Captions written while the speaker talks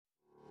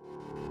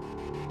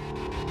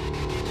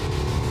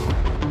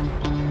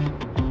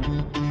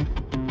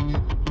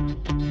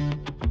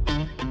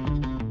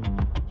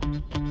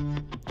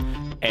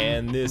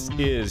and this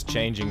is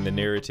Changing the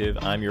Narrative.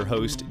 I'm your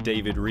host,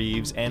 David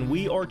Rives, and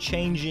we are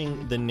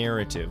changing the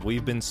narrative.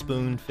 We've been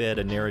spoon-fed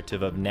a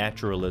narrative of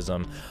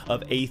naturalism,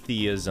 of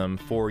atheism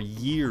for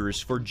years,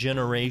 for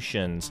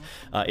generations.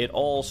 It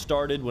all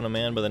started when a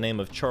man by the name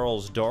of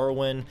Charles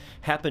Darwin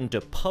happened to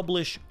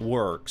publish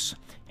works,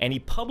 and he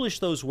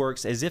published those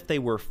works as if they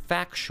were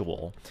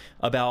factual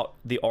about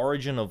the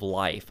origin of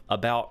life,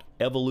 about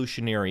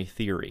evolutionary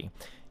theory.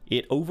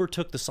 It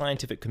overtook the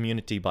scientific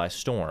community by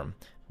storm,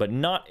 but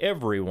not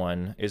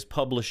everyone is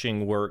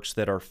publishing works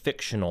that are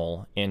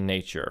fictional in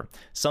nature.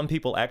 Some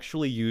people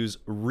actually use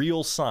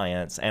real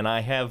science, and I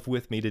have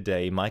with me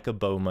today Micah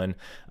Bowen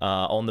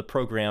on the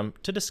program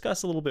to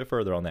discuss a little bit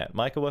further on that.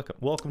 Micah,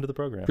 welcome to the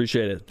program.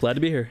 Appreciate it. Glad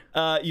to be here.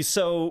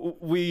 So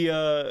we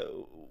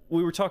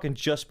were talking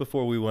just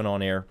before we went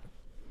on air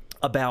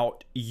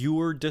about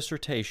your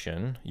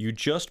dissertation. You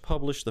just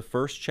published the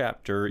first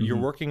chapter. You're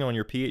working on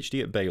your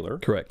PhD at Baylor.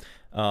 Correct.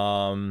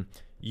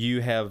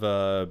 You have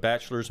a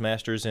bachelor's,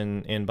 master's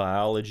in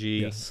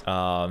biology. Yes.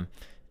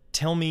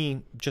 Tell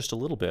me just a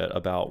little bit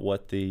about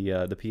what the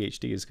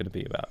PhD is going to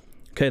be about.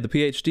 Okay, the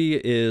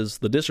PhD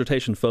the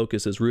dissertation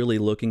focus is really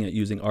looking at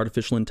using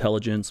artificial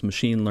intelligence,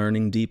 machine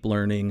learning, deep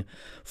learning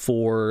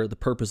for the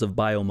purpose of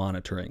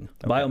biomonitoring.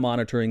 Okay.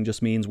 Biomonitoring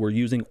just means we're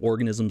using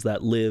organisms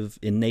that live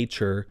in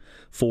nature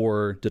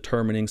for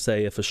determining,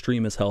 say, if a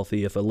stream is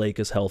healthy, if a lake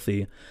is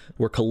healthy.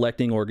 We're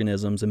collecting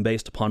organisms, and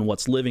based upon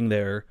what's living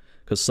there,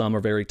 because some are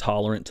very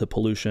tolerant to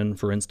pollution,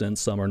 for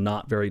instance, some are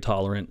not very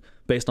tolerant.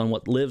 Based on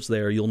what lives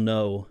there, you'll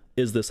know,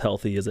 is this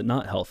healthy, is it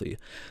not healthy?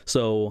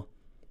 So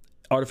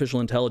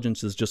artificial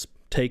intelligence is just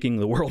taking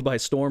the world by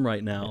storm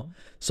right now. Yeah.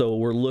 So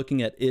we're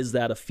looking at, is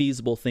that a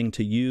feasible thing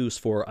to use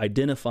for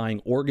identifying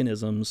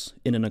organisms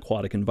in an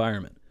aquatic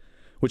environment?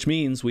 Which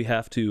means we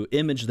have to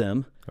image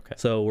them. Okay.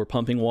 So we're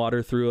pumping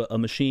water through a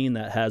machine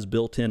that has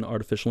built-in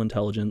artificial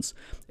intelligence,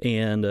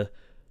 and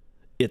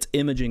it's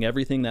imaging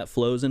everything that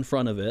flows in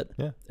front of it.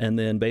 Yeah. And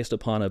then based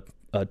upon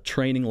a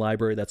training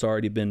library that's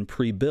already been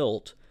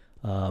pre-built,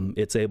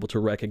 it's able to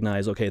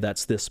recognize, okay,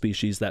 that's this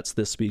species, that's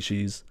this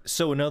species.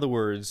 So in other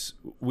words,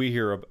 we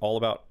hear all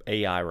about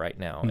AI right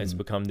now. It's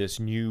become this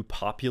new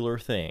popular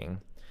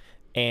thing.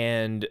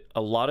 And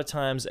a lot of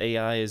times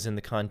AI is in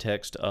the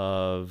context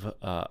of,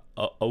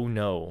 oh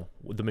no,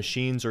 the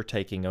machines are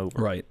taking over.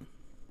 Right.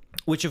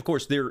 Which, of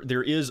course,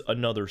 there is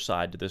another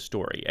side to this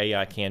story.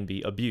 AI can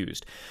be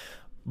abused.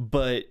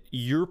 But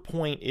your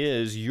point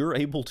is you're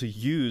able to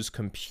use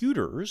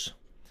computers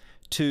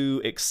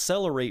to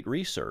accelerate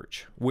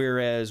research,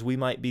 whereas we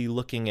might be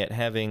looking at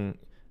having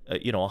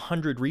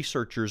 100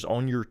 researchers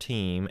on your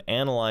team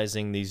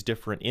analyzing these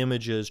different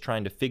images,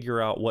 trying to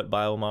figure out what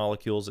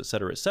biomolecules,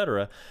 et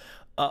cetera,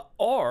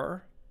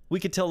 or we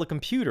could tell the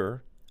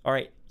computer, all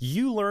right,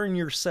 you learn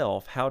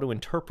yourself how to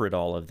interpret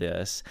all of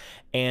this,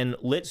 and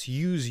let's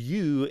use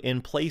you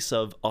in place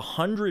of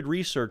 100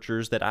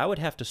 researchers that I would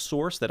have to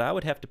source, that I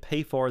would have to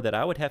pay for, that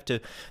I would have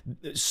to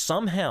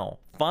somehow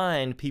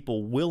find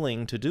people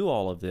willing to do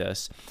all of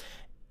this.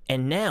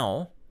 And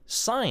now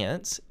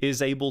science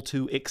is able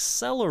to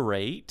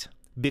accelerate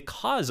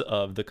because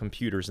of the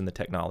computers and the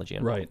technology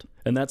involved. Right.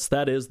 And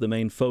that is the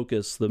main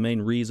focus, the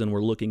main reason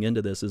we're looking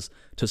into this is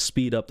to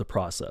speed up the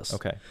process.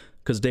 Okay.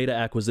 Because data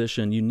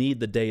acquisition, you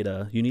need the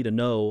data. You need to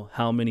know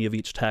how many of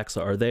each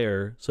taxa are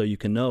there so you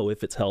can know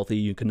if it's healthy,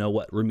 you can know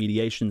what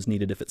remediation's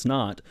needed if it's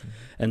not.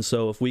 And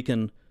so if we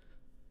can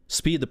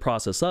speed the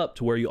process up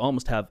to where you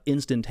almost have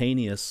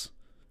instantaneous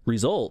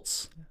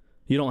results,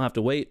 you don't have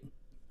to wait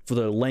for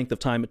the length of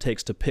time it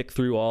takes to pick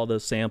through all the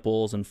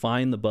samples and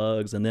find the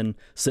bugs and then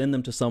send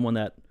them to someone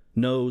that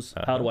knows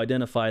how to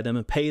identify them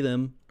and pay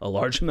them a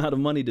large amount of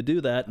money to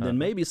do that. And then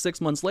maybe 6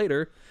 months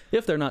later,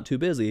 if they're not too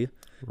busy,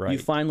 you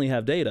finally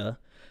have data.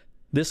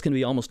 This can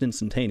be almost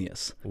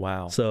instantaneous.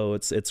 Wow. So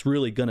it's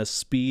really going to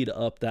speed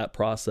up that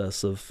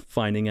process of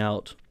finding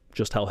out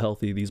just how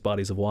healthy these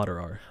bodies of water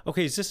are.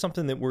 Okay, is this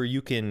something where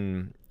you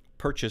can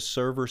purchase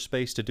server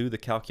space to do the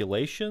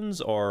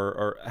calculations,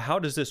 or how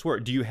does this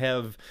work? Do you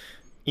have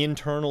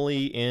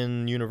internally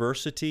in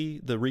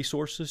university the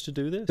resources to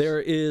do this? There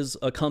is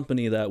a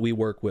company that we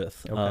work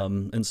with,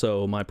 and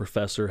so my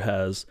professor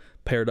has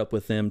paired up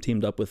with them,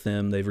 teamed up with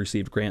them. They've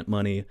received grant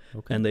money,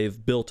 and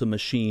they've built a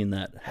machine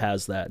that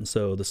has that. And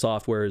so the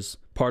software is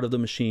part of the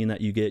machine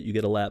that you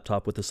get a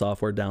laptop with the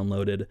software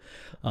downloaded,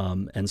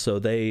 and so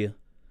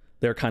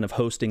they're kind of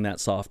hosting that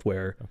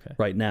software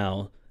right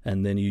now.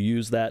 And then you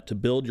use that to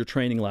build your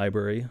training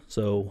library.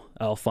 So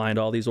I'll find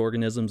all these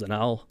organisms and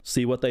I'll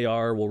see what they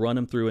are. We'll run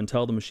them through and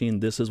tell the machine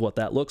this is what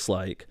that looks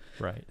like.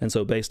 Right. And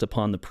so based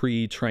upon the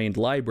pre-trained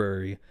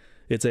library,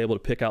 it's able to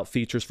pick out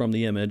features from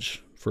the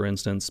image. For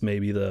instance,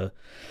 maybe the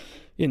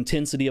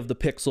intensity of the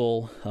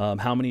pixel,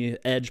 how many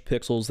edge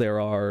pixels there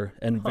are,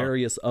 and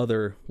various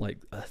other, like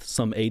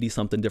some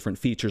 80-something different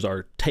features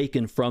are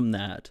taken from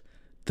that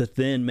to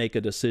then make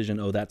a decision,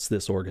 oh, that's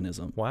this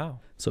organism. Wow.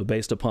 So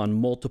based upon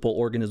multiple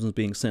organisms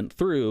being sent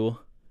through,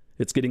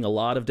 it's getting a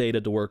lot of data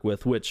to work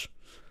with, which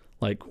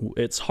Like,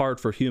 it's hard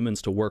for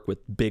humans to work with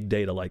big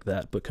data like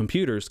that, but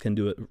computers can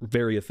do it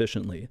very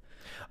efficiently.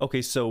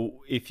 Okay,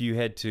 so if you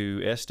had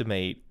to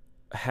estimate,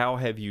 how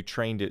have you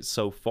trained it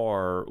so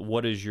far?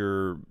 What is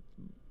your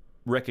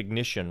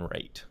recognition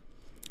rate?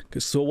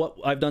 So what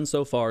I've done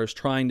so far is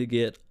trying to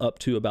get up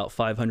to about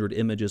 500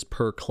 images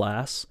per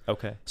class.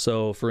 Okay.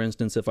 So, for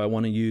instance, if I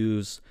want to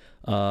use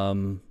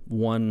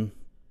one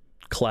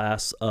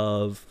class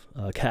of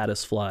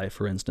caddisfly,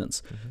 for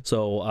instance.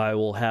 So I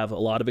will have a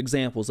lot of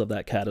examples of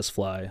that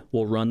caddisfly.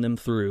 We'll run them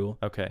through.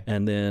 Okay.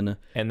 And then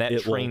that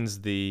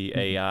trains the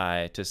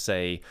AI to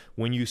say,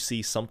 when you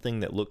see something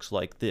that looks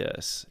like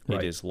this,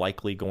 Right. it is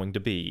likely going to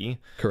be.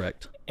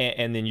 Correct.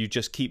 And then you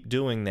just keep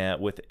doing that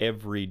with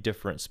every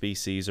different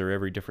species or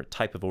every different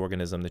type of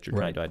organism that you're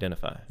trying to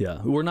identify.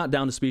 Yeah, we're not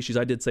down to species.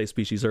 I did say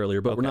species earlier,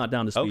 but we're not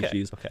down to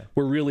species. Okay.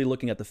 We're really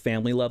looking at the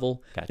family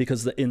level. Gotcha.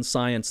 Because in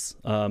science,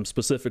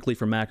 specifically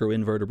for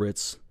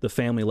macroinvertebrates, the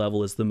family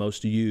level is the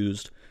most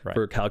used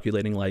for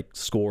calculating like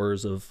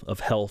scores of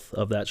health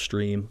of that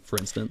stream, for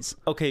instance.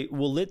 Okay,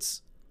 well,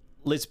 let's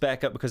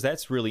back up, because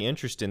that's really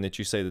interesting that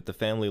you say that the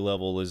family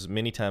level is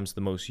many times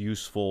the most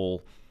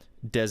useful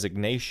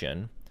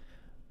designation.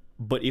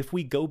 But if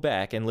we go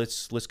back and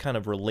let's kind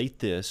of relate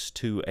this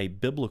to a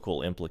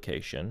biblical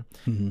implication,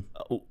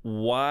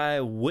 why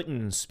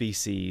wouldn't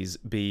species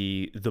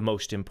be the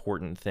most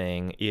important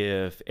thing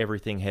if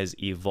everything has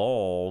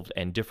evolved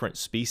and different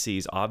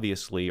species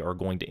obviously are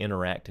going to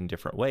interact in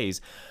different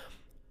ways?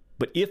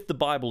 But if the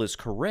Bible is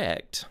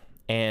correct,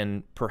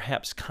 and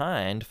perhaps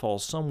kind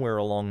falls somewhere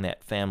along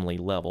that family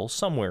level,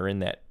 somewhere in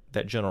that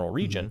general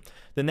region,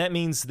 then that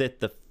means that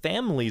the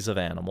families of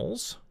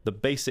animals, the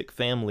basic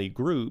family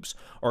groups,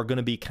 are going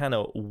to be kind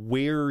of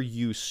where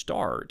you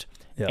start.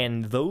 Yeah.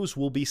 And those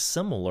will be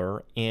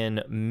similar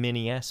in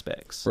many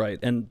aspects. Right.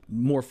 And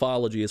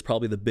morphology is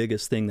probably the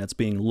biggest thing that's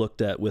being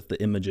looked at with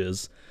the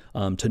images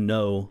to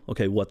know,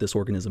 okay, what this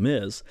organism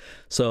is.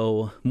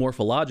 So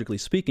morphologically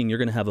speaking, you're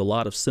going to have a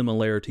lot of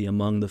similarity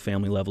among the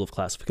family level of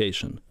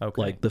classification.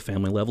 Okay. Like the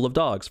family level of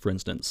dogs, for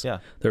instance. Yeah.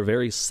 They're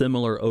very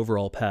similar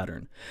overall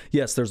pattern.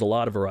 Yes, there's a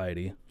lot of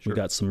variety. We've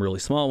got some really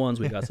small ones.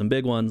 We've got some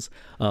big ones.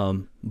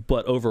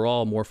 But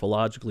overall,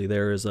 morphologically,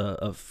 there is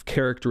a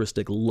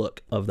characteristic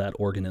look of that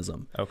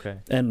organism. Okay.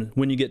 And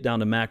when you get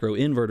down to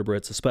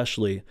macroinvertebrates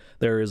especially,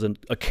 there is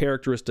a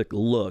characteristic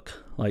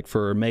look, like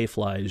for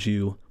mayflies,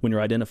 when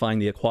you're identifying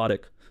the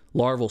aquatic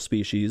larval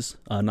species,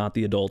 not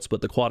the adults,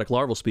 but the aquatic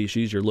larval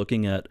species, you're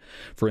looking at,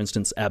 for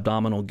instance,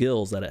 abdominal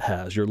gills that it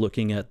has. You're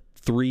looking at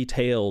 3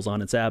 tails on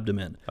its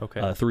abdomen,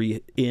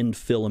 3 end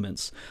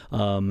filaments.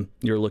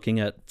 You're looking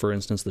at, for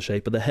instance, the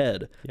shape of the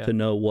head to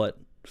know what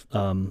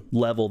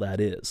level that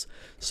is.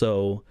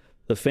 So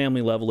the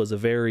family level is a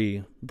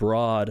very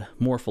broad,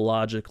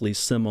 morphologically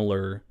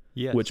similar,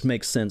 which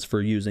makes sense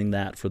for using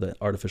that for the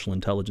artificial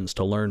intelligence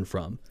to learn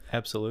from.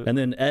 Absolutely. And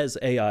then as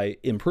AI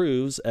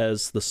improves,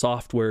 as the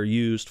software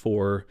used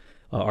for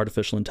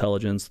artificial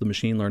intelligence, the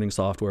machine learning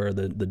software,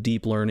 the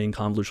deep learning,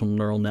 convolutional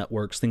neural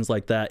networks, things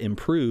like that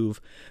improve,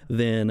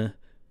 then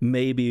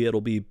maybe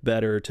it'll be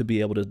better to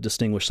be able to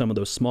distinguish some of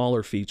those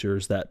smaller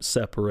features that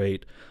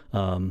separate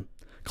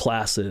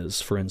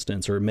classes, for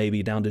instance, or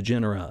maybe down to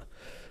genera.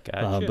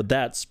 Gotcha. But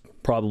that's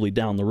probably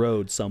down the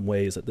road some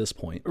ways at this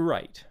point.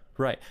 Right.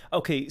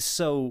 Okay,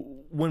 so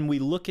when we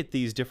look at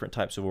these different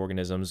types of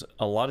organisms,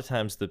 a lot of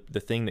times the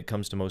thing that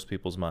comes to most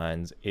people's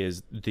minds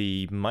is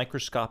the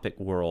microscopic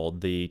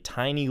world, the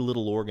tiny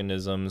little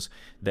organisms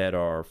that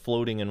are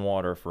floating in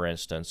water, for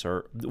instance,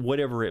 or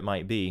whatever it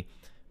might be.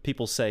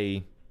 People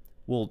say,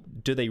 well,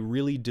 do they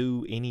really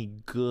do any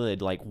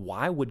good? Like,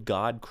 why would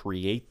God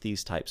create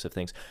these types of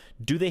things?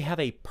 Do they have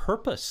a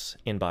purpose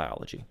in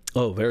biology?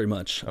 Oh, very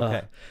much.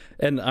 Okay.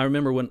 And I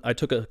remember when I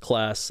took a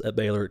class at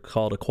Baylor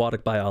called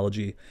Aquatic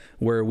Biology,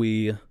 where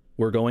we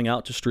were going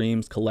out to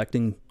streams,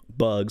 collecting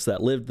bugs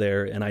that lived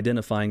there and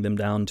identifying them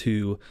down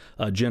to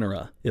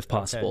genera, if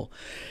possible.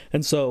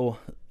 And so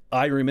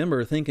I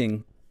remember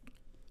thinking,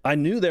 I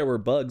knew there were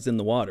bugs in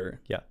the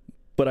water. Yeah.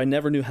 But I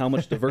never knew how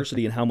much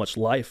diversity and how much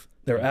life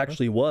there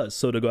actually was.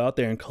 So to go out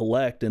there and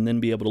collect and then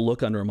be able to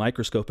look under a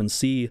microscope and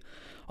see,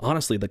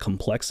 honestly, the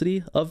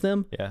complexity of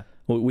them. Yeah.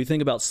 We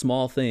think about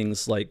small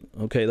things like,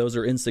 okay, those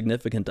are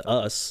insignificant to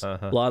us.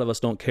 A lot of us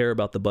don't care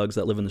about the bugs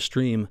that live in the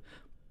stream,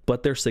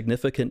 but they're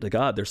significant to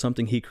God. They're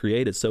something He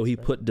created. So He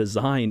put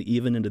design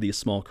even into these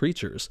small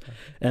creatures.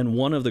 And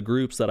one of the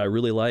groups that I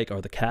really like are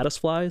the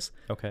caddisflies,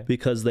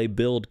 because they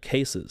build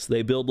cases.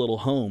 They build little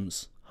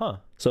homes.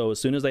 So as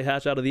soon as they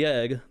hatch out of the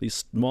egg, these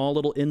small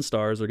little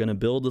instars are going to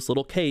build this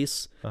little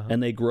case,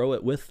 and they grow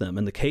it with them.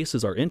 And the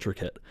cases are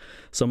intricate.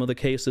 Some of the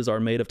cases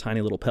are made of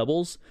tiny little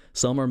pebbles.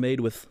 Some are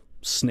made with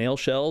snail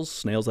shells,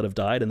 snails that have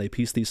died, and they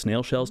piece these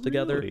snail shells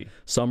together.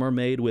 Some are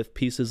made with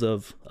pieces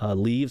of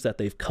leaves that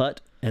they've cut,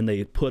 and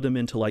they put them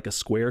into like a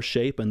square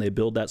shape, and they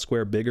build that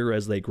square bigger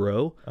as they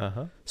grow.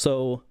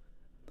 So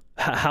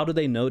how do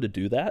they know to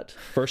do that,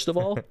 first of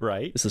all?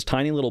 It's this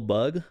tiny little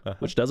bug,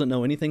 which doesn't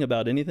know anything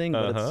about anything,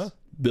 but it's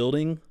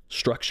building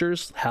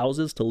structures,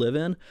 houses to live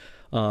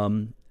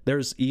in.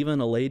 There's even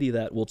a lady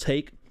that will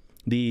take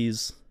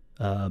these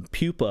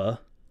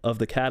pupa of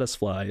the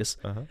caddisflies,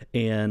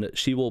 and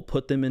she will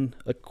put them in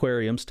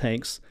aquariums,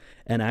 tanks,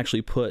 and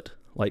actually put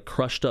like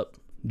crushed up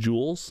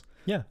jewels,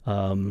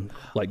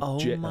 like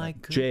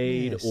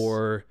jade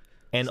or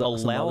and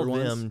allow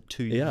them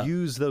to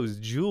use those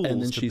jewels,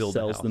 and then to she build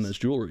sells them as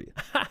jewelry.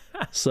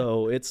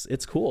 So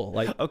it's cool.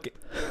 Like, okay,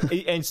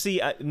 and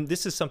see,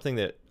 this is something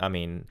that, I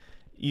mean,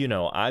 you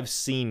know, I've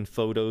seen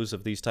photos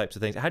of these types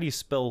of things. How do you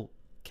spell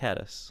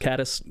caddis?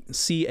 Caddis,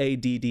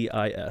 Caddis.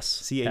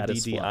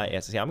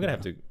 Caddis. See, I'm gonna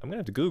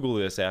have to Google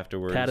this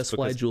afterwards.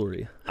 Caddisfly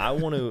jewelry. I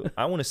want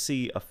to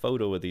see a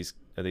photo of these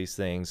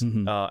things.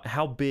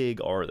 How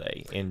big are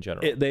they in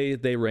general?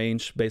 They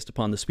range based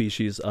upon the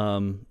species.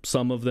 Some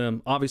of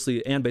them,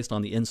 obviously, and based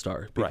on the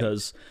instar,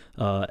 because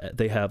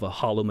they have a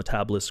hollow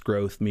metabolist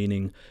growth,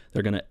 meaning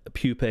they're going to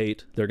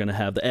pupate. They're going to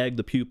have the egg,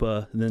 the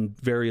pupa, and then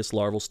various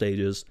larval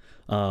stages.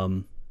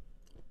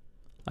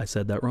 I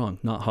said that wrong.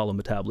 Not hollow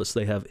metabolists.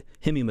 They have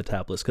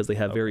hemimetabolist because they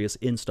have various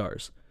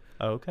instars.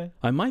 Okay.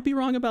 I might be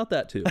wrong about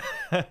that too.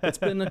 It's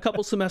been a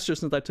couple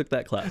semesters since I took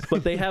that class,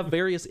 but they have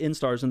various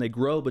instars and they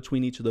grow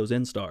between each of those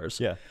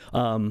instars. Yeah.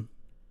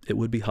 It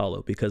would be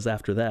hollow because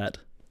after that,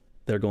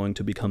 they're going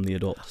to become the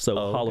adult. So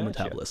hollow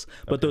metabolists.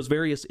 But those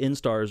various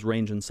instars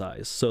range in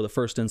size. So the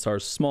first instar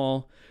is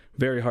small,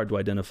 very hard to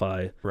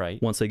identify. Right.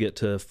 Once they get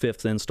to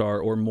fifth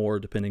instar or more,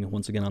 depending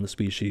once again on the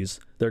species,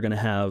 they're going to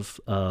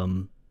have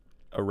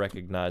a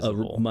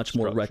recognizable, much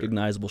more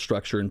recognizable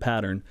structure and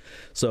pattern.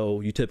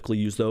 So you typically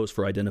use those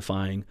for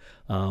identifying.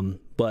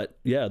 But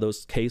yeah,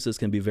 those cases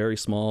can be very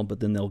small, but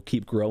then they'll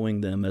keep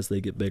growing them as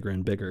they get bigger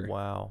and bigger.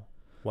 Wow.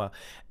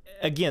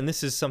 Again,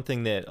 this is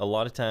something that a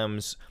lot of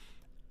times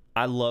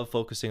I love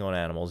focusing on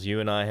animals. You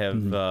and I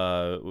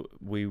have,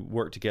 we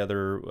worked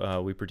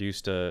together. We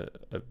produced a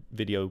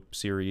video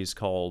series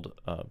called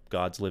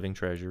God's Living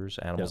Treasures,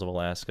 Animals of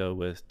Alaska,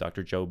 with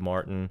Dr. Job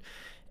Martin.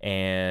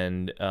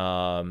 And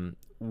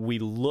we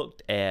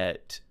looked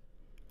at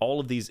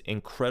all of these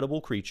incredible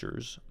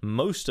creatures,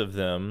 most of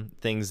them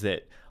things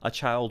that a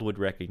child would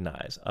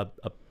recognize, a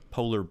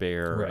polar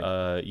bear,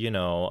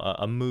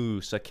 a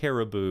moose, a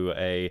caribou,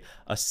 a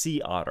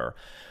sea otter,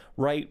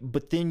 right?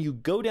 But then you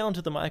go down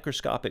to the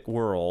microscopic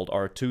world,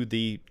 or to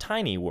the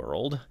tiny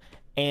world,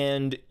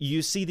 and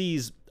you see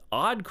these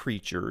odd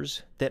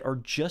creatures that are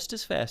just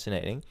as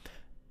fascinating.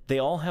 They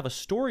all have a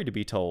story to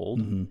be told,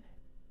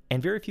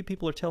 and very few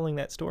people are telling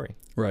that story.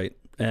 Right.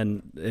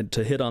 And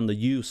to hit on the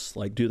use,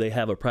 like, do they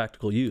have a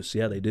practical use?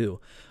 Yeah, they do.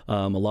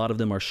 A lot of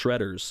them are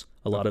shredders.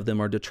 A lot of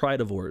them are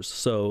detritivores.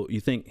 So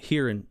you think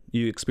here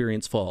you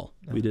experience fall.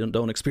 We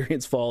don't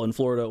experience fall in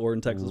Florida or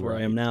in Texas where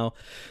I am now.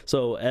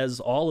 So as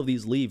all of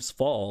these leaves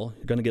fall,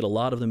 you're going to get a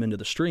lot of them into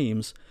the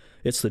streams.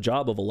 It's the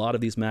job of a lot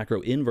of these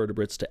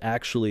macroinvertebrates to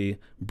actually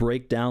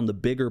break down the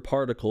bigger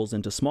particles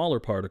into smaller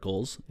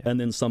particles, and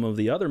then some of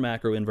the other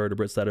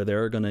macroinvertebrates that are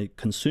there are going to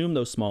consume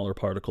those smaller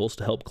particles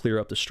to help clear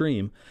up the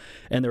stream,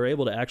 and they're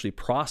able to actually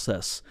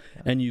process,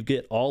 and you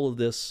get all of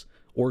this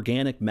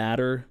organic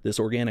matter, this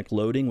organic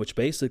loading, which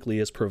basically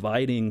is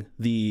providing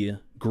the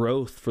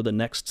growth for the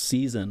next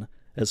season.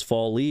 As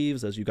fall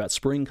leaves, as you've got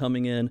spring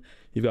coming in,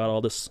 you've got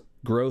all this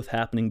growth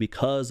happening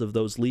because of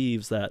those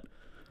leaves that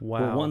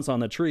were once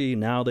on the tree.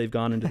 Now they've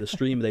gone into the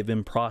stream, they've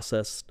been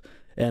processed,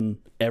 and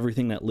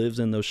everything that lives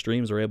in those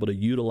streams are able to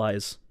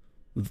utilize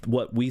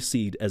what we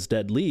see as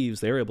dead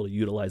leaves. They're able to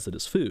utilize it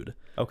as food.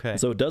 Okay.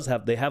 So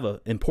they have an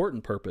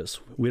important purpose.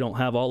 We don't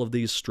have all of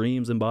these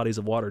streams and bodies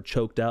of water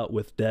choked out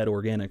with dead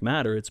organic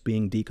matter. It's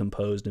being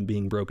decomposed and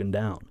being broken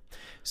down.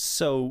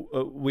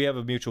 So we have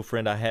a mutual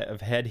friend. I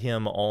have had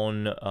him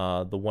on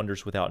the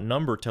Wonders Without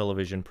Number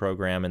television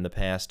program in the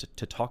past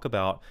to talk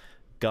about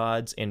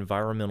God's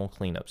environmental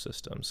cleanup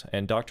systems.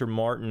 And Dr.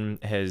 Martin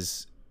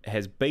has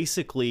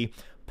basically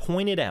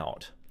pointed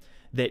out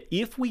that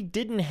if we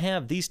didn't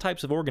have these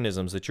types of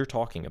organisms that you're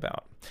talking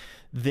about,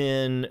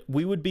 then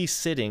we would be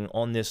sitting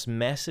on this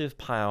massive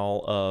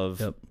pile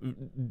of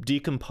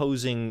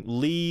decomposing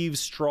leaves,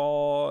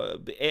 straw,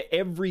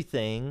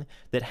 everything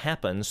that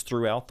happens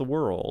throughout the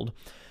world.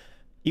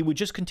 It would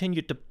just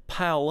continue to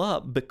pile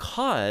up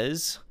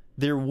because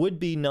there would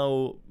be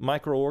no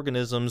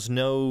microorganisms,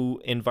 no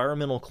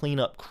environmental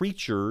cleanup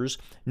creatures,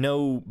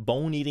 no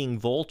bone-eating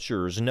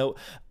vultures, no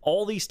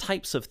all these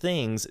types of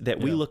things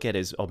that we look at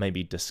as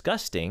maybe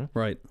disgusting.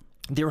 Right.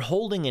 They're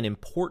holding an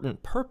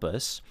important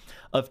purpose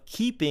of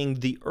keeping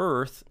the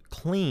earth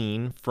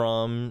clean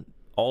from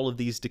all of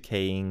these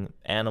decaying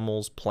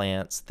animals,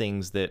 plants,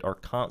 things that are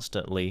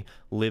constantly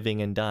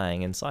living and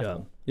dying in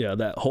cycle. Yeah,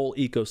 that whole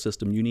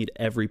ecosystem, you need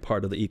every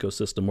part of the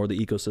ecosystem or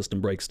the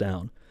ecosystem breaks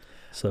down.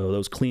 So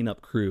those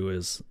cleanup crew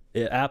is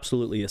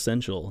absolutely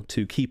essential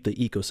to keep the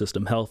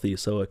ecosystem healthy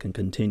so it can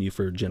continue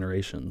for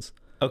generations.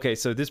 Okay,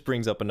 so this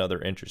brings up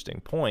another interesting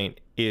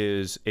point,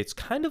 is it's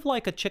kind of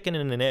like a chicken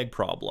and an egg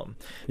problem.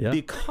 Yeah.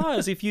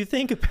 Because if you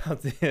think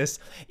about this,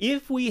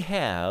 if we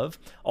have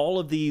all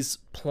of these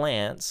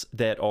plants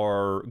that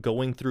are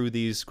going through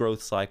these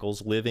growth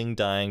cycles, living,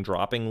 dying,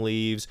 dropping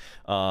leaves,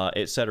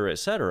 et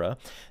cetera,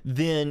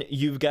 then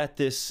you've got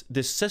this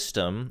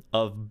system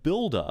of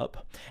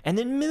buildup, and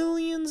then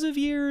millions of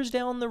years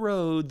down the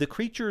road, the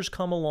creatures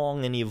come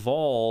along and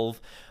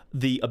evolve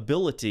the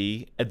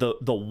ability, the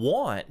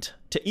want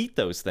to eat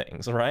those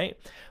things, right?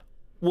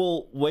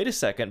 Well, wait a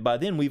second. By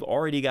then, we've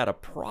already got a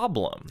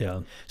problem.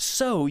 Yeah.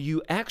 So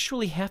you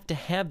actually have to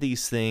have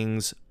these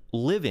things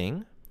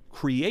living,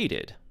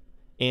 created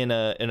in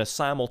a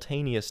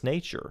simultaneous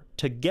nature,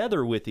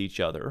 together with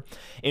each other,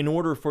 in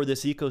order for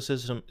this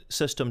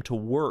system to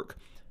work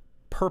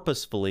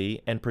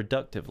purposefully and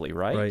productively,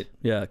 right? Right.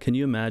 Yeah. Can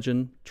you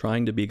imagine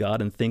trying to be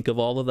God and think of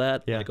all of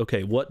that? Yeah. Like,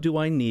 okay, what do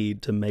I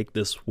need to make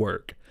this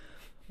work?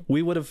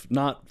 We would have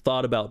not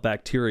thought about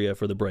bacteria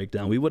for the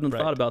breakdown. We wouldn't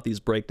have thought about these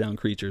breakdown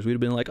creatures. We'd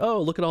have been like,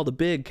 oh, look at all the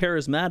big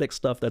charismatic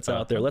stuff that's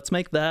out there. Let's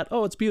make that.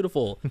 Oh, it's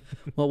beautiful.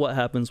 Well, what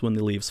happens when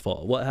the leaves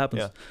fall? What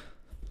happens? Yeah.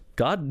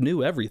 God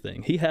knew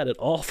everything. He had it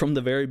all from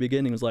the very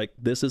beginning. It was like,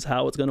 this is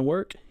how it's going to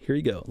work. Here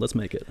you go. Let's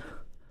make it.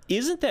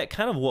 Isn't that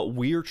kind of what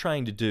we're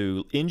trying to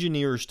do?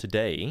 Engineers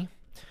today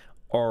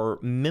are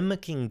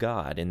mimicking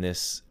God in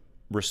this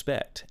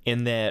respect,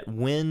 in that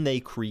when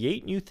they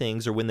create new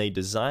things or when they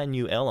design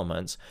new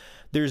elements,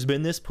 there's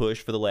been this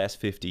push for the last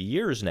 50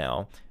 years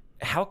now.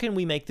 How can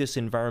we make this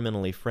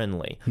environmentally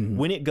friendly? Mm-hmm.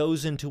 When it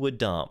goes into a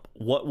dump,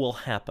 what will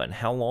happen?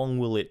 How long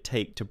will it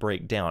take to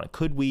break down?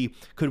 Could we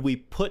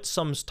put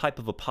some type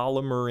of a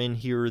polymer in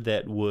here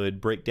that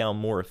would break down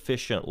more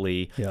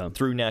efficiently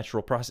through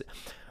natural process?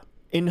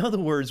 In other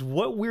words,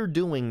 what we're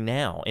doing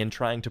now in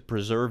trying to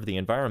preserve the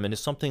environment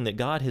is something that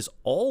God has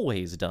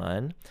always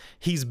done.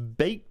 He's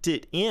baked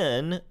it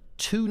in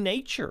to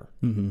nature.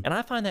 Mm-hmm. And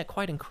I find that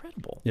quite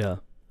incredible. Yeah.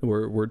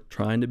 We're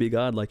trying to be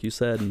God, like you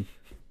said. And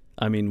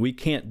I mean, we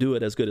can't do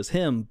it as good as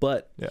him,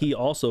 but he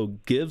also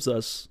gives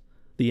us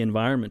the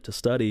environment to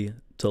study,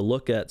 to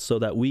look at, so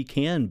that we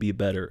can be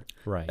better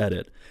at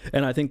it.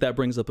 And I think that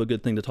brings up a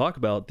good thing to talk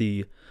about,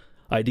 the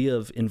idea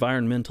of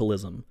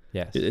environmentalism.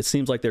 Yes. It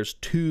seems like there's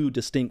two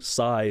distinct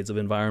sides of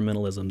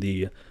environmentalism.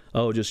 The,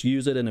 oh, just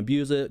use it and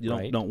abuse it.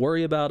 You don't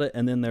worry about it.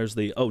 And then there's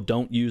the, oh,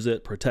 don't use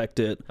it, protect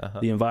it.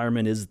 The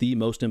environment is the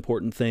most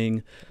important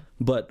thing.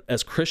 But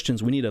as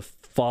Christians, we need to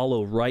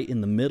follow right in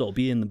the middle,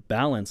 be in the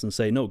balance, and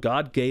say, no,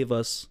 God gave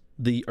us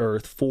the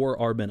earth for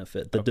our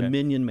benefit, the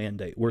dominion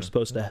mandate. We're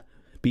supposed to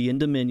be in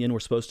dominion. We're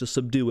supposed to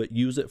subdue it,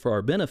 use it for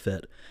our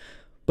benefit.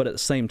 But at the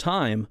same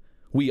time,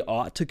 we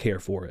ought to care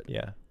for it.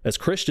 Yeah. As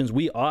Christians,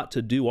 we ought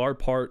to do our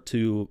part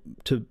to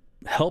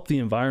help the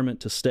environment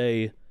to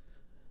stay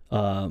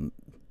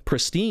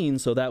pristine,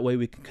 so that way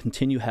we can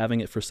continue having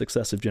it for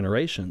successive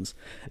generations.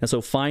 And so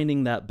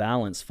finding that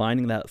balance,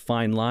 finding that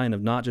fine line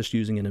of not just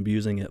using and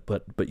abusing it,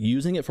 but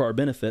using it for our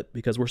benefit,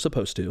 because we're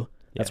supposed to.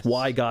 That's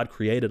why God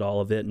created all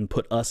of it and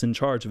put us in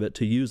charge of it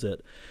to use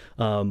it,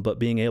 but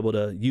being able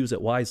to use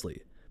it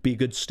wisely, be a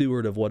good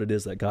steward of what it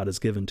is that God has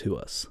given to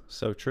us.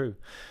 So true.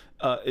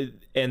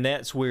 And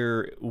that's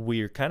where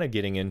we're kind of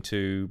getting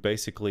into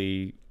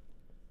basically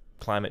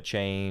climate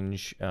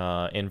change,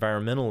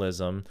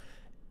 environmentalism.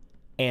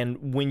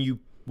 And when you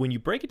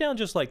break it down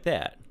just like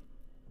that,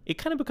 it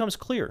kind of becomes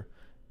clear.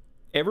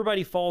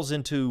 Everybody falls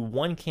into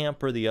one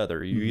camp or the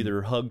other. You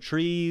either hug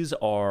trees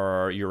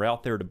or you're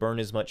out there to burn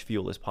as much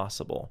fuel as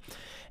possible.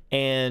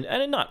 And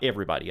not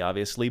everybody,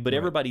 obviously, but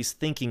everybody's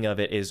thinking of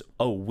it as,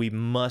 oh, we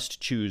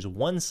must choose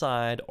one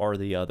side or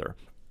the other.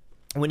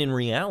 When in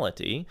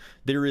reality,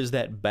 there is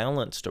that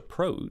balanced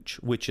approach,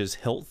 which is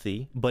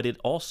healthy, but it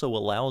also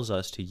allows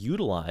us to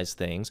utilize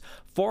things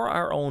for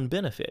our own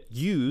benefit.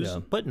 Use,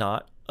 but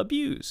not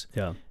abuse.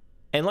 Yeah.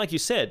 And like you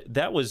said,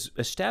 that was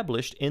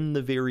established in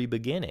the very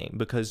beginning,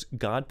 because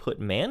God put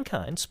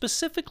mankind,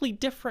 specifically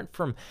different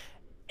from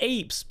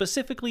apes,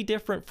 specifically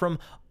different from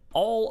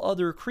all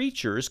other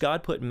creatures.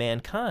 God put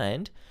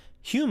mankind,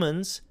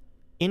 humans,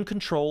 in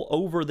control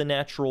over the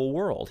natural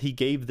world. He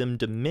gave them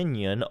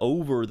dominion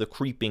over the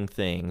creeping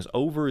things,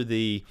 over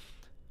the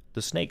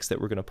snakes that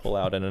we're going to pull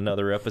out in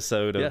another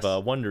episode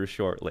of Wonder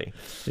shortly.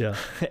 Yeah.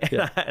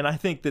 And I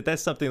think that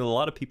that's something that a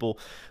lot of people,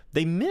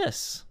 they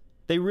miss.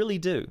 They really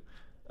do.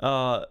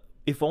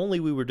 If only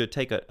we were to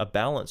take a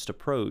balanced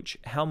approach,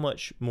 how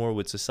much more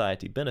would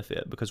society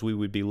benefit? Because we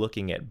would be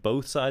looking at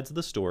both sides of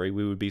the story.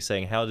 We would be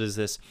saying, how does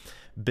this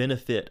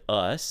benefit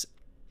us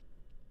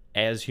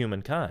as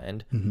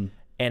humankind? Mm-hmm.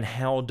 And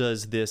how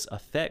does this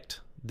affect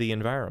the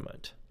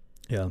environment?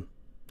 Yeah,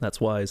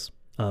 that's wise.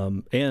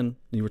 And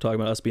you were talking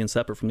about us being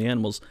separate from the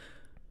animals.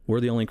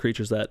 We're the only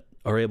creatures that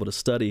are able to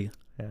study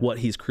what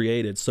he's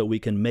created, so we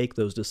can make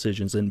those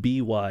decisions and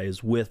be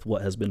wise with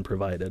what has been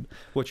provided.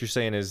 What you're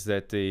saying is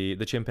that the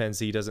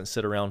chimpanzee doesn't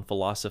sit around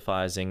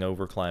philosophizing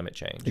over climate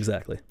change.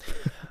 Exactly.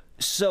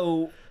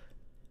 So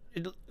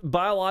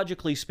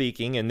biologically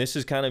speaking, and this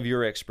is kind of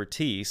your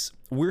expertise,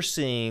 we're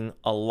seeing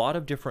a lot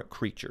of different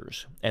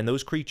creatures, and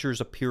those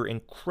creatures appear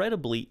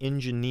incredibly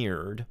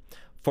engineered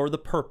for the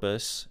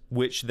purpose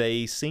which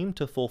they seem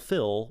to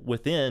fulfill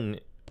within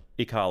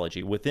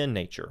ecology, within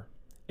nature.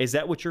 Is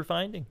that what you're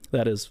finding?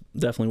 That is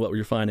definitely what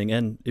you're finding.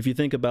 And if you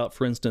think about,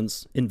 for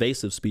instance,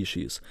 invasive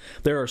species,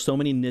 there are so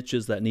many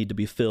niches that need to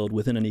be filled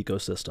within an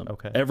ecosystem.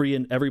 Okay.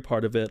 Every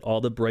part of it, all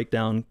the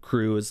breakdown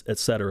crews,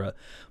 etc.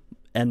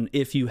 And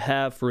if you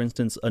have, for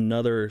instance,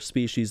 another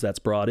species that's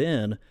brought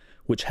in,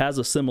 which has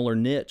a similar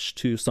niche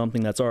to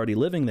something that's already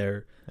living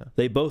there,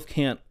 they both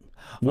can't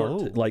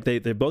work. Like they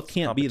both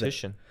can't be there.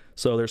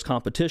 So there's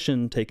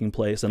competition taking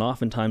place, and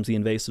oftentimes the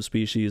invasive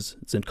species,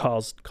 it's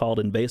called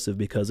invasive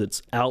because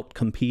it's out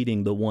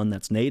competing the one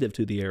that's native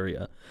to the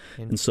area.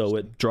 And so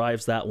it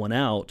drives that one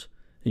out,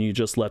 and you're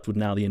just left with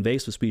now the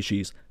invasive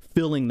species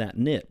filling that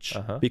niche,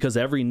 because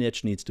every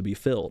niche needs to be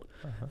filled.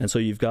 And so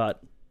you've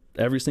got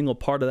every single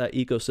part of that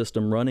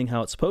ecosystem running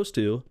how it's supposed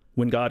to.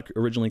 When God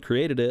originally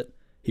created it,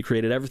 he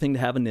created everything to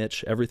have a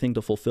niche, everything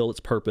to fulfill its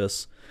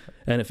purpose.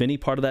 And if any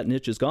part of that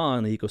niche is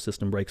gone, the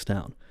ecosystem breaks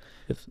down.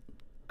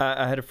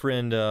 I had a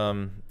friend,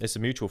 it's a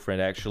mutual friend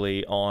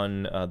actually,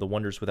 on the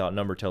Wonders Without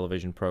Number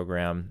television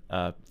program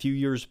a few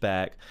years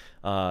back,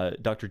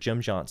 Dr. Jim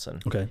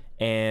Johnson. Okay.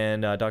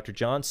 And Dr.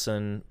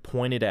 Johnson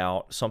pointed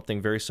out something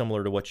very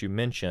similar to what you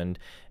mentioned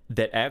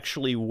that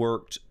actually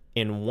worked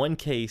in one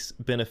case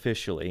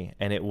beneficially,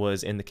 and it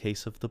was in the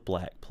case of the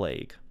Black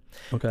Plague.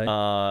 Okay.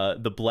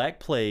 The Black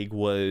Plague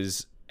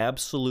was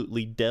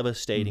absolutely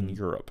devastating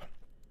Europe.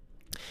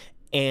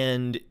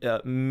 And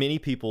many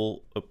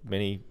people,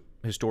 many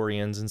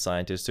historians and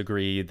scientists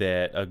agree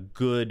that a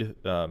good,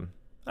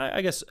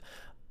 I guess,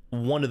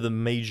 one of the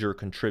major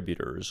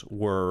contributors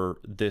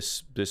were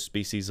this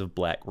species of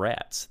black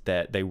rats,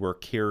 that they were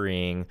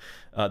carrying,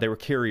 they were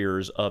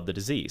carriers of the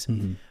disease.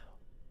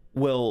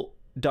 Well,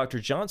 Dr.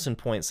 Johnson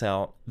points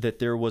out that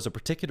there was a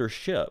particular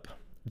ship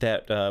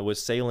that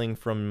was sailing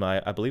from,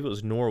 I believe it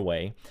was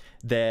Norway,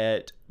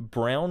 that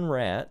brown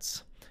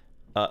rats,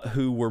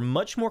 who were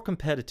much more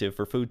competitive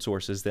for food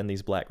sources than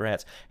these black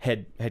rats,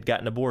 had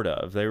gotten aboard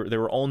of. They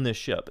were on this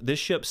ship. This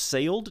ship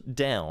sailed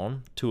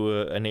down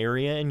to an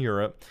area in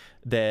Europe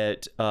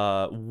that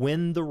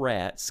when the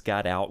rats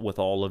got out with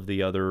all of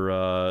the other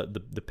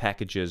the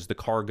packages, the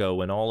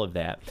cargo, and all of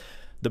that,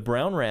 the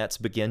brown rats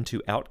began to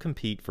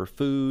outcompete for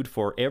food,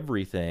 for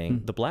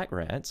everything. The black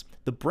rats.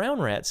 The brown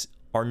rats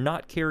are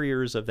not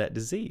carriers of that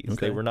disease.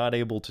 Okay. They were not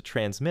able to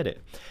transmit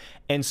it.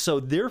 And so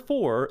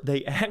therefore,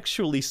 they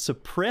actually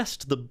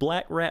suppressed the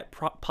black rat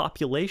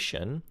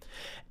population,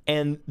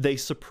 and they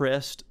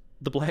suppressed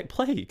the Black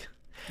Plague.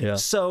 Yeah.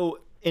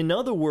 So in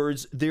other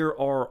words, there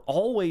are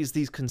always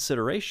these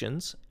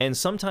considerations, and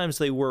sometimes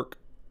they work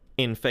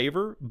in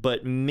favor,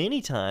 but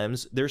many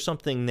times there's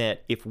something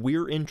that if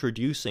we're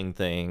introducing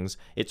things,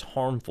 it's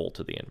harmful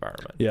to the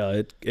environment.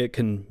 Yeah, it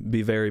can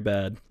be very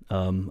bad.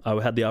 I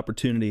had the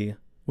opportunity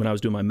when I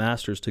was doing my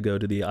master's to go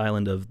to the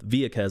island of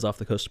Vieques off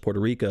the coast of Puerto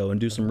Rico and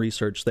do some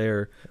research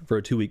there for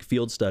a 2-week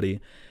field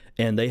study.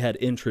 And they had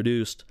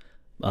introduced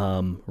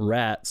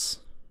rats.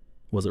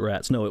 Was it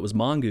rats? No, it was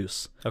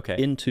mongoose. Okay.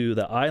 Into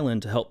the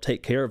island to help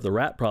take care of the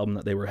rat problem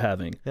that they were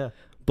having. Yeah.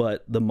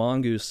 But the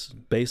mongoose,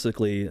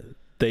 basically,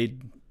 they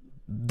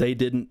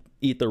didn't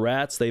eat the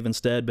rats. They've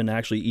instead been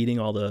actually eating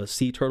all the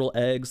sea turtle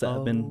eggs that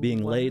have been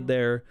being laid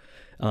there.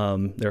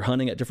 They're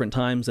hunting at different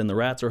times, and the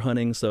rats are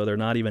hunting, so they're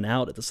not even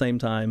out at the same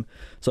time.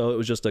 So it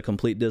was just a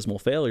complete dismal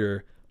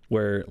failure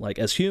where, like,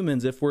 as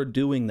humans, if we're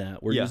doing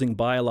that, we're using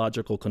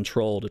biological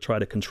control to try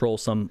to control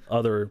some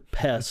other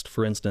pest,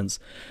 for instance,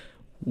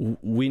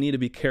 we need to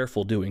be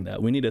careful doing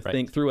that. We need to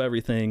think through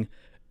everything,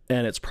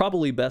 and it's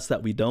probably best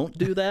that we don't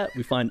do that.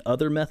 We find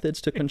other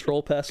methods to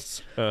control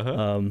pests. There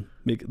are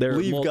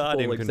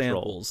multiple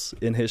examples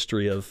in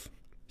history of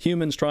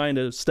humans trying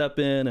to step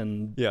in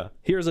and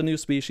here's a new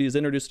species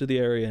introduced to the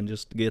area and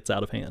just gets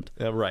out of hand.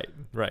 Right.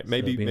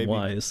 Maybe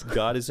wise.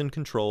 God is in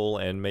control,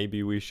 and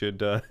maybe we should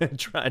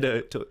try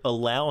to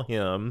allow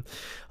him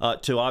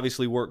to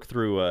obviously work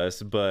through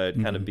us, but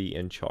kind of be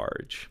in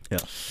charge.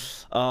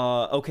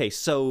 Yeah. Okay,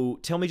 so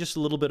tell me just a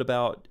little bit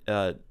about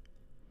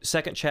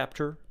second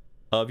chapter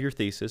of your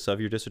thesis, of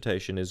your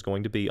dissertation, is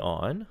going to be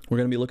on? We're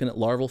going to be looking at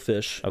larval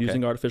fish,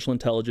 using artificial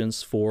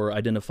intelligence for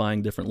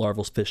identifying different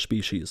larval fish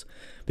species.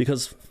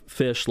 Because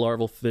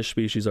larval fish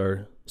species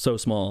are so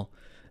small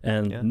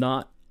and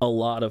not a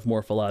lot of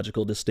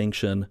morphological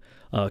distinction.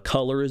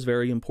 Color is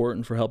very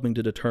important for helping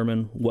to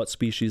determine what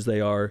species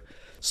they are.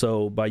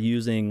 So by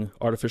using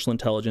artificial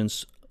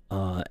intelligence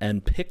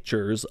and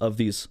pictures of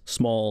these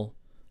small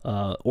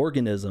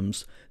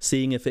organisms,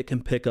 seeing if it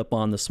can pick up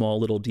on the small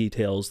little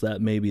details that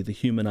maybe the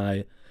human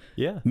eye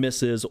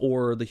misses,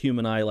 or the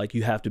human eye, like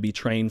you have to be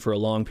trained for a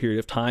long period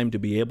of time to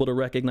be able to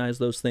recognize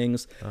those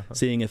things,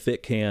 seeing if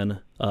it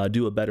can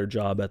do a better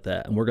job at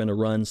that. And we're going to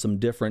run some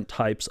different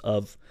types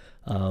of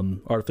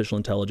artificial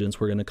intelligence.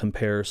 We're going to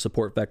compare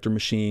support vector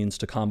machines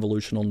to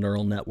convolutional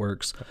neural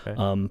networks,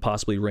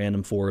 possibly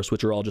random forests,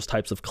 which are all just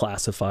types of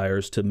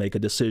classifiers to make a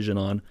decision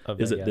on,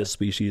 is it this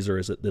species or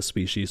is it this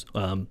species?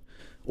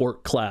 Or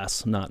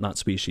class, not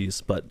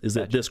species, but is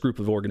it this group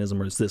of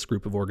organism or is this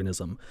group of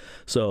organism?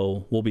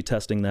 So we'll be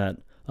testing that.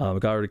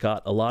 We've already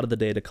got a lot of the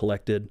data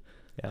collected,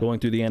 going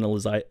through the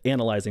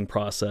analyzing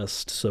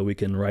process so we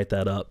can write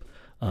that up.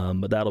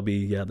 But that'll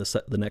be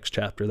the next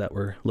chapter that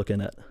we're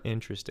looking at.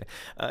 Interesting.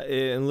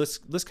 And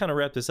let's kind of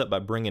wrap this up by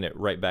bringing it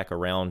right back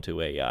around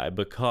to AI,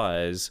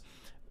 because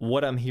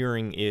what I'm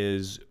hearing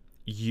is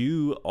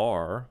you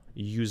are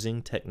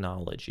using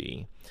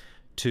technology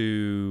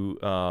to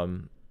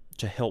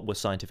help with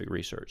scientific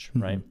research,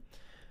 right?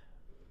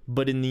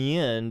 But in the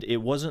end, it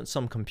wasn't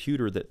some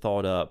computer that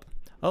thought up,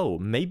 oh,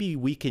 maybe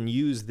we can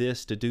use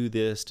this, to do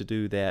that, to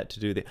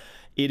do that.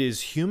 It is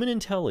human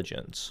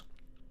intelligence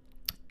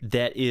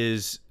that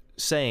is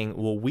saying,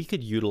 well, we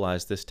could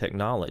utilize this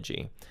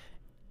technology,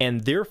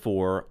 and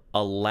therefore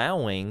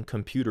allowing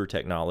computer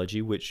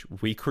technology, which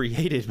we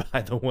created,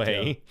 by the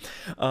way,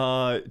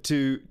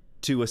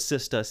 to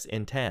assist us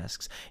in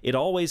tasks. It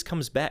always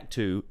comes back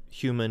to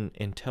human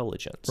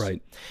intelligence.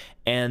 Right.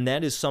 And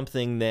that is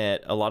something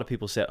that a lot of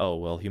people said, oh,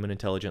 well, human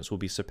intelligence will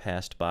be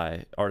surpassed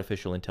by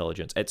artificial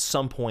intelligence at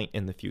some point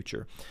in the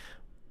future.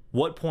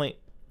 What point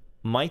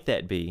might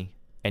that be,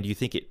 and do you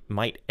think it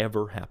might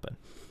ever happen?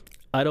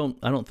 I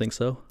don't think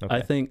so. Okay.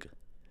 I think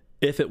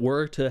if it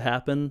were to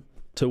happen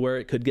to where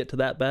it could get to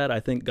that bad, I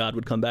think God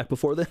would come back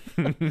before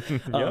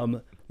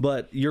then.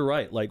 But you're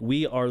right. Like,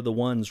 we are the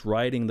ones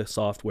writing the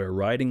software,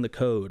 writing the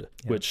code,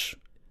 which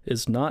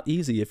is not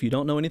easy. If you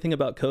don't know anything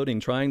about coding,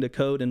 trying to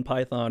code in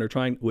Python, or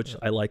which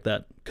I like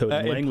that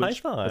coding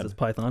language, because it's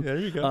Python. There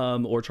you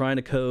go. Or trying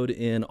to code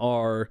in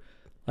R,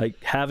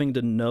 like having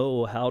to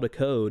know how to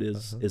code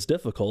is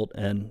difficult.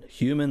 And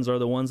humans are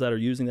the ones that are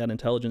using that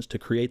intelligence to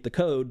create the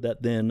code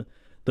that then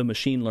the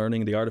machine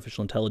learning, the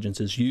artificial intelligence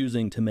is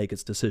using to make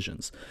its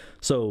decisions.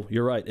 So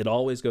you're right. It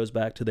always goes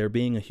back to there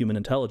being a human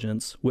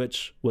intelligence,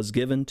 which was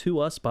given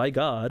to us by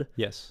God,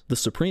 the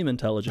supreme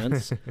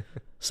intelligence,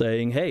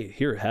 saying, hey,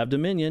 here, have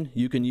dominion.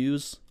 You can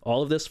use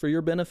all of this for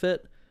your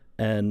benefit.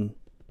 And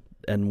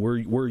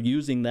we're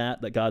using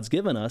that God's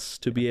given us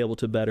to be able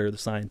to better the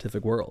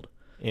scientific world.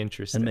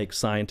 Interesting. And make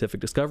scientific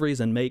discoveries,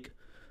 and make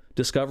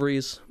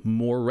discoveries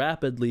more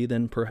rapidly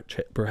than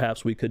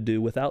perhaps we could do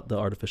without the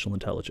artificial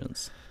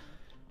intelligence.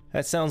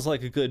 That sounds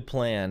like a good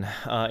plan.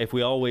 If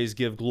we always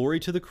give glory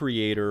to the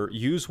Creator,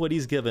 use what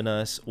He's given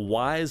us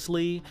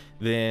wisely,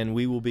 then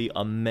we will be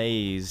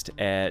amazed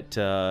at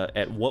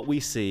what we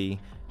see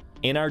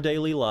in our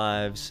daily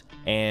lives,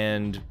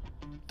 and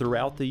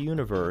throughout the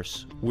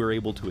universe, we're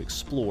able to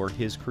explore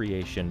His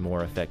creation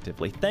more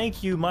effectively.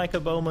 Thank you, Micah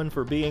Bowen,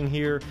 for being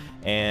here,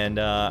 and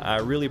I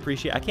really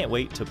appreciate it. I can't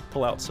wait to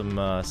pull out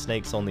some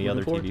snakes on the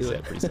other TV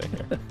set pretty soon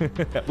here.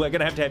 We're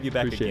going to have you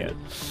back again.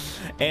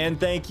 And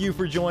thank you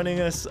for joining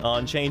us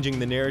on Changing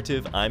the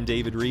Narrative. I'm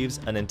David Rives,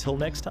 and until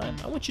next time,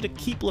 I want you to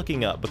keep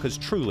looking up, because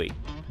truly,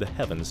 the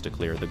heavens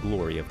declare the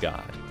glory of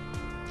God.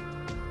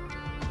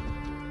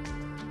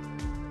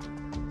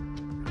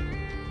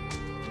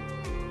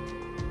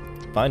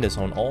 Find us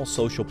on all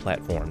social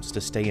platforms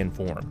to stay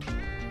informed.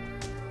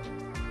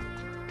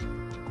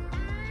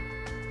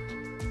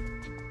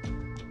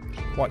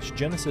 Watch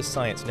Genesis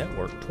Science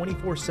Network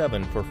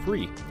 24/7 for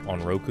free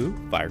on Roku,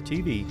 Fire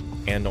TV,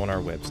 and on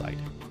our website.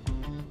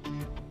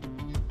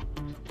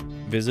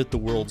 Visit the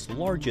world's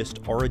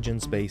largest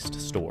origins-based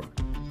store,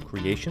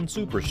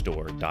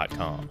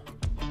 creationsuperstore.com.